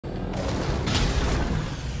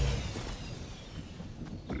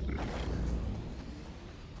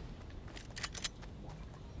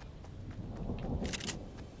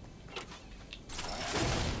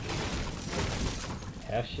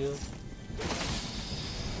half shield.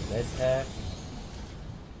 Med pack.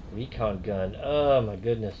 Recon gun. Oh my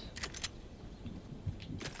goodness.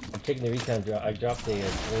 I'm taking the recon drop. I dropped a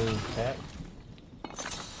green pack.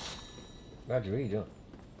 Roger, what are you doing?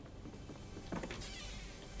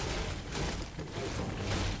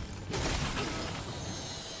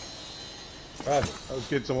 Roger. I was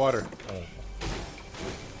getting some water. Oh.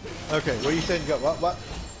 Okay, what are you saying? You got what?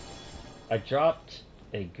 I dropped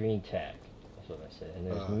a green tack. That's what I said. And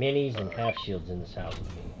there's minis and half shields in this house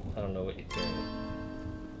with me. I don't know what you're carrying.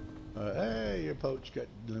 Hey, your poach got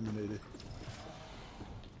eliminated.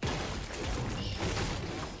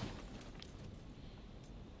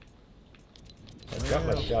 I dropped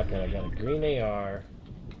my shotgun. I got a green AR.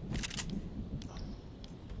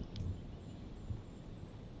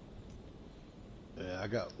 Yeah, I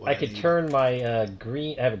got what I could turn my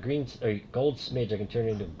green. I have a green, a gold smidge. I can turn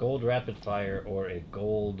it into a gold rapid fire or a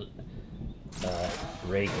gold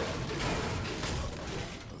ray gun.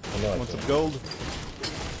 I know. Want some gold?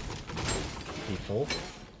 Be full?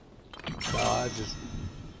 No, I just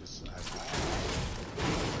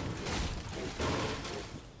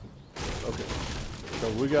okay. So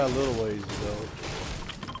we got a little ways to go.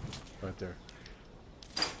 Right there.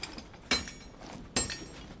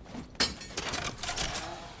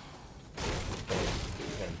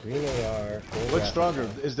 Green AR. What's stronger?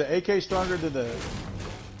 Is the AK stronger than the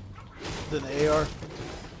AR?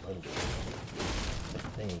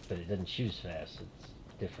 Thing, but it doesn't choose fast. It's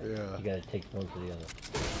different. Yeah. You gotta take one for the other.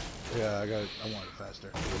 Yeah, I want it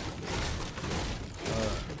faster.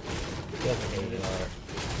 The other AR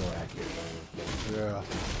more accurate. Yeah.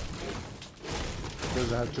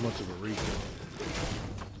 Doesn't have too much of a recoil.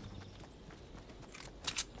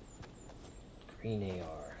 Green AR.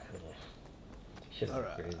 Should have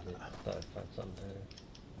upgraded it. Thought I'd find something better.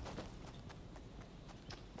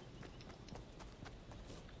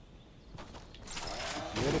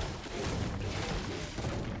 Get it?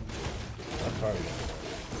 How far are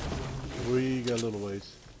we? We got a little ways.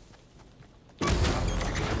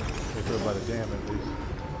 If they're by the dam at least.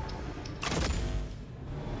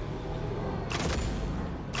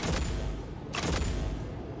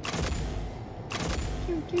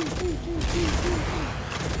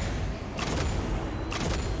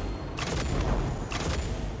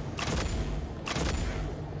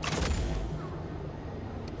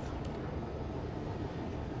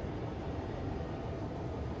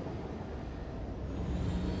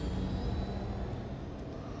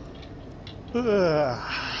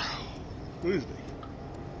 Excuse me.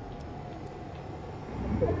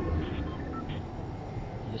 You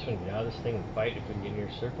just want to get out of this thing and fight if we can get in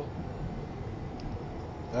your circle?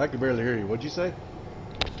 I can barely hear you. What'd you say?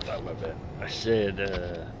 Oh, my bad. I said,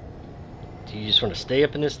 do you just want to stay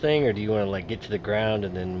up in this thing, or do you want to, like, get to the ground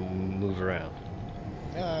and then move around?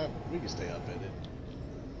 We can stay up in it.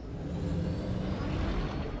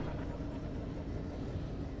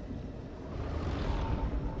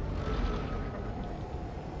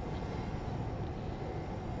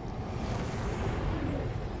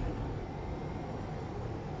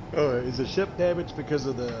 Oh, is the ship damaged because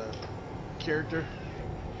of the character?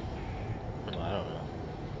 Well, I don't know.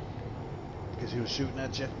 Because he was shooting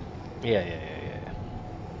at you? Yeah.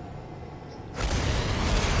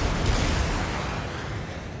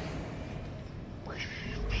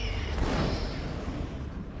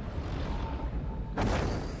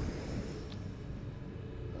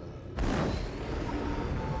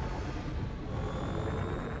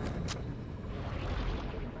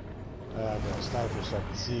 I've got a sniper so I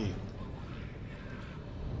can see.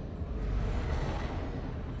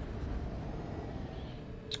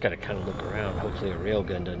 Just gotta kind of look around. Hopefully a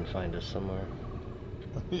railgun doesn't find us somewhere.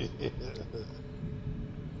 That's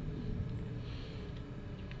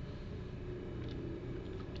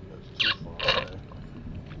too far away.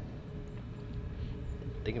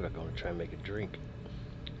 Thinking about going to try and make a drink.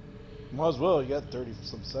 Might as well, you got 30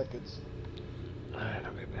 some seconds. Alright,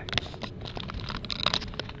 I'll be back.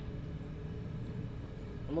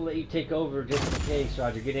 I'm gonna let you take over just in case,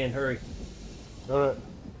 Roger. Get in, hurry. Alright.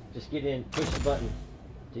 Just get in, push the button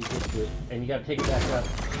till you get to it. And you gotta take it back up.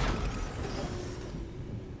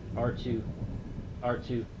 R2. R2.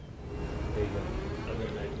 There you go. Okay,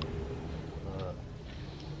 nice.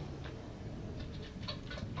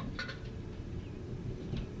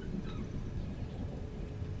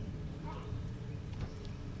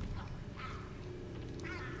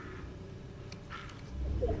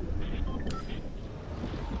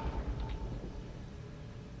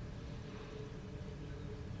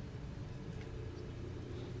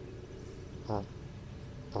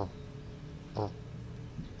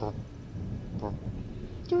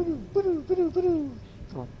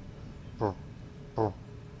 Dear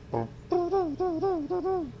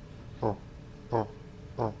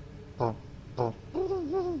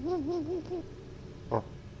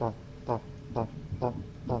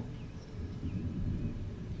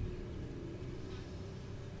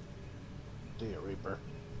Reaper,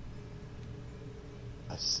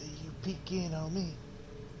 I see you peeking on me.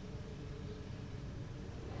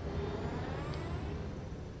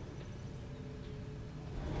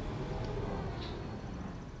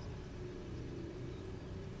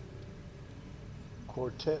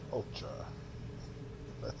 Quartet Ultra.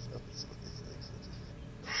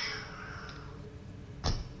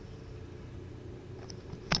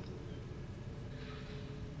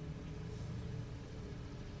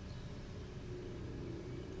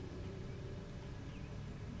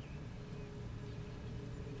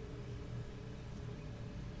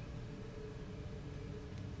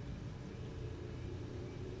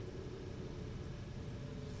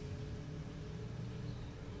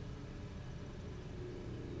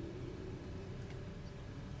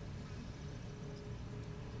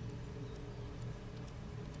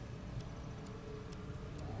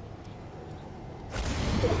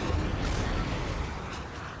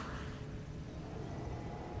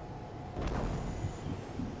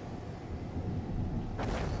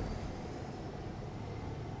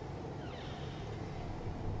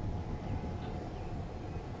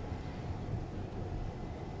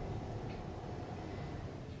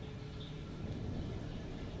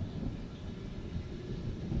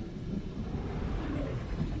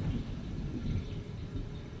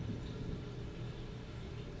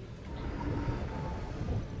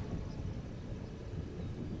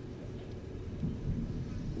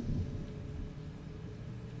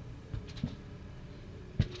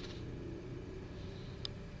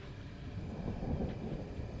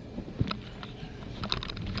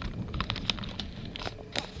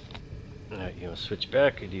 Alright, you want to switch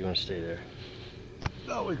back or do you want to stay there?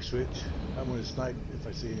 No, we can switch. I'm going to snipe if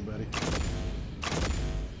I see anybody.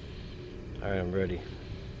 Alright, I'm ready.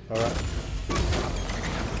 Alright.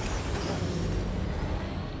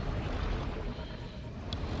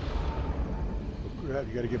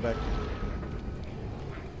 You got to get back.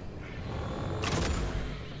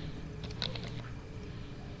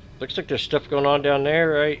 Looks like there's stuff going on down there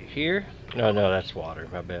right here. No, that's water.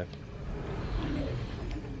 My bad.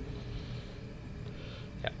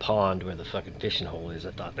 That pond where the fucking fishing hole is.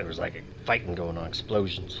 I thought there was like a fighting going on,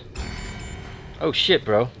 explosions. Oh shit,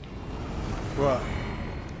 bro. What?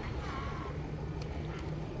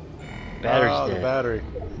 Battery's oh, dead. The battery.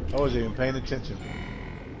 I wasn't even paying attention.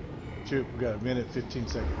 Shoot, we got a minute, 15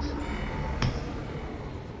 seconds.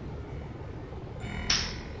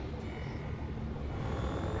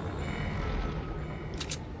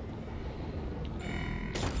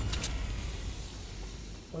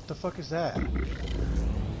 What the fuck is that?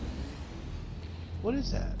 What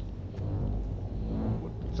is that?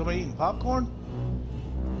 What, somebody eating popcorn?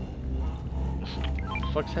 What the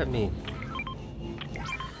fuck's that mean?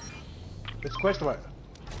 It's a question mark.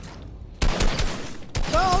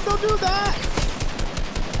 No, don't do that!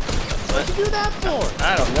 What'd you do that for?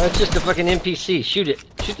 I don't know. It's just a fucking NPC. Shoot it.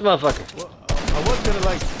 Shoot the motherfucker. Well, I was gonna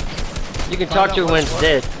like... You can talk to it when it's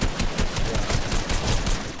dead.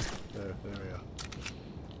 There we go.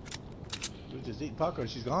 We're just eating popcorn.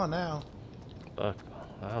 She's gone now. Fuck.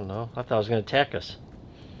 I don't know. I thought it was gonna attack us.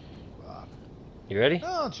 Wow. You ready?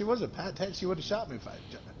 No, she wasn't Pat. She would have shot me if I...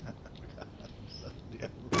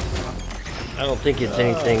 I don't think it's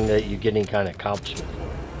anything that you get any kind of accomplishment for.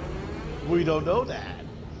 We don't know that.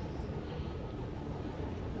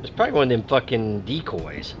 It's probably one of them fucking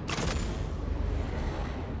decoys.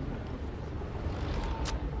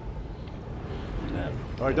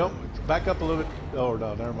 Alright, don't back up a little bit. Oh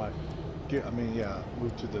no, never mind.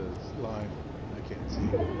 Move to the line. I can't see.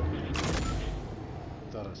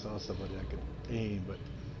 Thought I saw somebody I could aim, but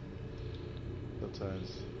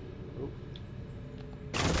sometimes. Oh.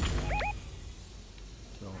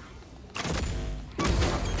 No.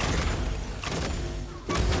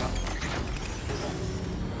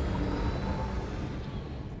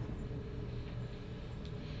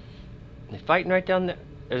 They fighting right down there.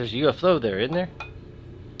 There's a UFO there, isn't there?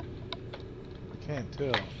 I can't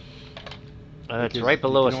tell. It's right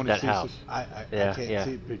below us at that see house. I Yeah, can't yeah.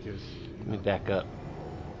 see it because. Let me back up.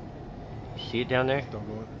 You see it down there? Don't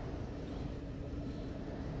go in.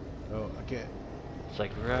 Oh, I can't. It's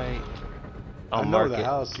like right. I I'll know mark the it.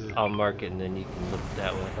 house is. I'll mark it and then you can look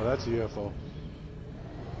that way. Oh, that's a UFO.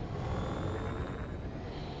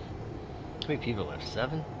 How many people left?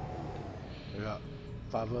 7? Yeah,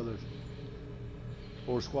 5 others.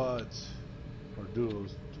 4 squads. Or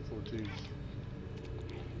duos, 4 teams.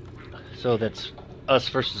 So that's us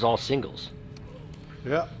versus all singles.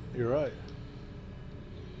 Yeah, you're right.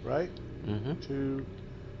 Right? Mm-hmm. 2,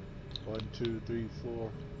 1, 2, 3,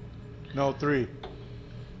 4. No, 3.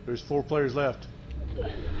 There's 4 players left.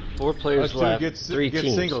 4 players Us two left. gets- 3 gets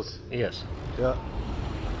teams. singles. Yes. Yeah.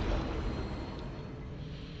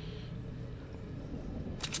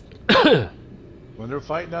 When they're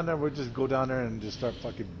fighting down there, we'll just go down there and just start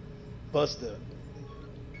fucking busting.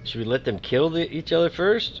 Should we let them kill each other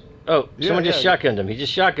first? Oh, Yeah, someone just yeah. shotgunned him. He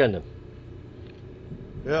just shotgunned him.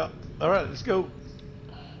 Yeah. All right, let's go.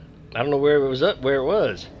 I don't know where it was up. Where it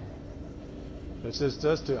was. It's just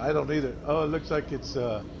us two. I don't either. Oh, it looks like it's.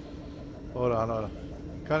 Hold on, hold on.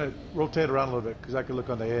 Kind of rotate around a little bit because I can look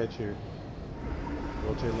on the edge here.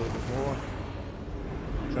 Rotate a little bit more.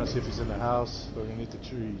 Trying to see if he's in the house or underneath the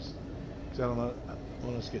trees. Because I don't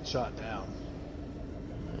want us to get shot down.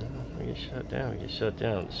 We get shot down. We get shot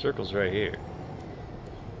down. The circle's right here.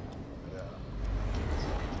 Yeah.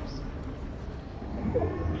 I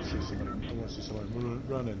want to see somebody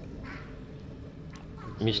running.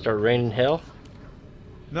 You start raining hell?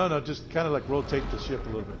 No, just kind of like rotate the ship a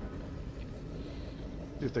little bit.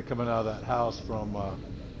 If they're coming out of that house from there,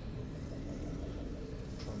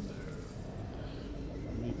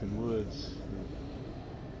 Meepin Woods.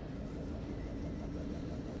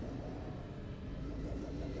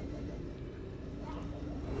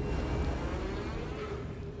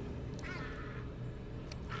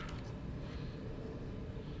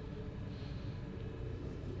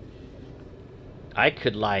 I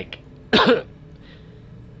could like I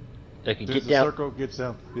could There's get the down. circle gets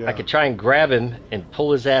down. Yeah. I could try and grab him and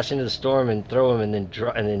pull his ass into the storm and throw him and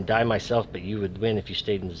then die myself, but you would win if you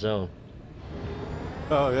stayed in the zone.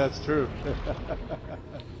 Oh, that's true.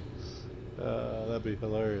 That'd be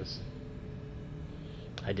hilarious.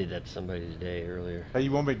 I did that to somebody today earlier. Hey,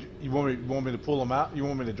 you want me to pull them out? You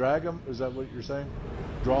want me to drag them? Is that what you're saying?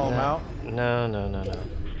 Draw them out? No.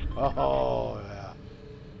 Oh, yeah.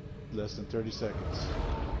 Less than 30 seconds.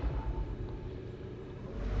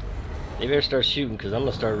 They better start shooting because I'm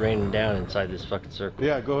gonna start raining down inside this fucking circle.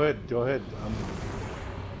 Yeah, go ahead. As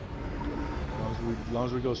long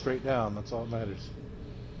as we go straight down, that's all that matters.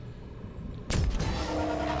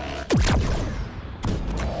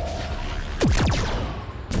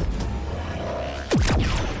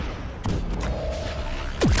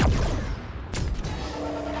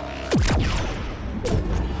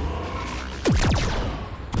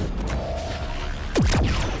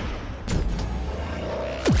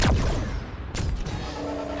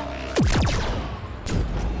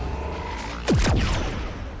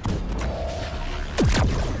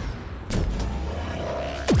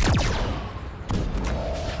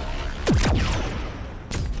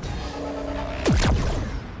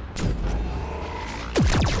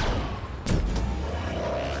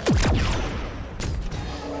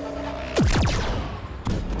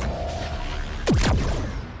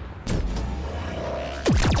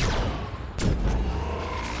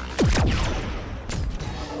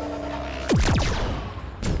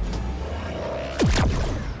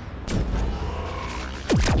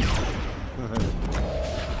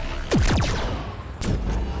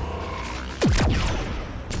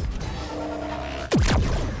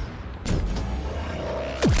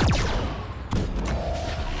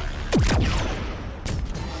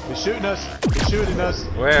 Shooting us. They're shooting us.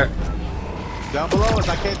 Where? Down below us.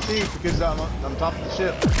 I can't see because I'm top of the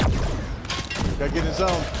ship. Gotta get in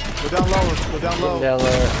zone. Go down lower. Go down low. Down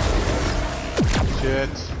lower.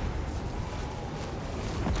 Shit.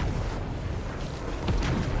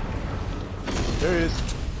 There he is.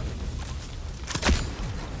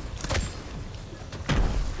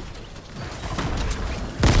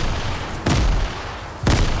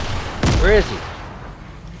 Where is he?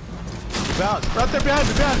 Right there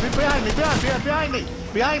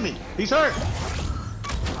behind me. He's hurt.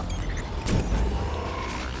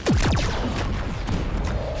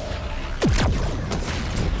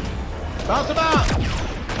 Bounce him out.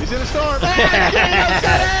 He's in the storm.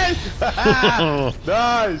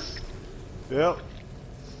 Nice. Yep.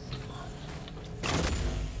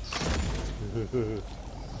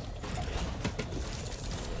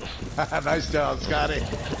 Nice job, Scotty.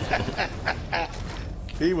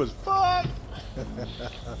 He was fucked.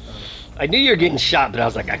 I knew you were getting shot, but I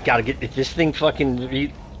was like, I gotta get, if this thing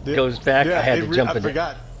fucking goes back, I had to jump in. I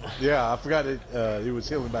forgot. Yeah, I forgot it. He was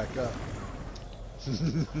healing back up.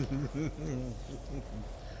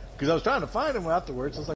 Because I was trying to find him afterwards. I was like,